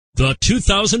The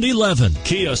 2011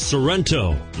 Kia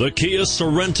Sorento. The Kia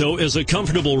Sorento is a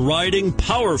comfortable riding,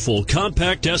 powerful,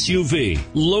 compact SUV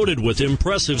loaded with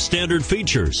impressive standard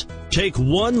features. Take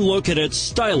one look at its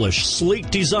stylish, sleek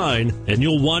design and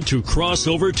you'll want to cross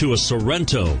over to a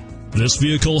Sorento. This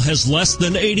vehicle has less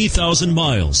than 80,000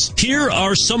 miles. Here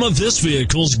are some of this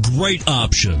vehicle's great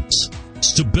options: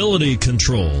 stability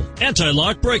control,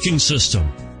 anti-lock braking system,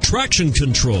 traction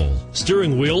control,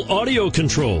 steering wheel audio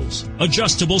controls,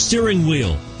 adjustable steering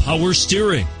wheel, power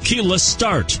steering, keyless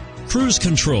start, cruise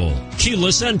control,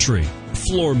 keyless entry,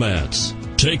 floor mats.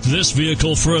 Take this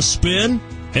vehicle for a spin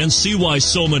and see why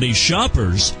so many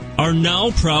shoppers are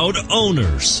now proud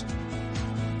owners.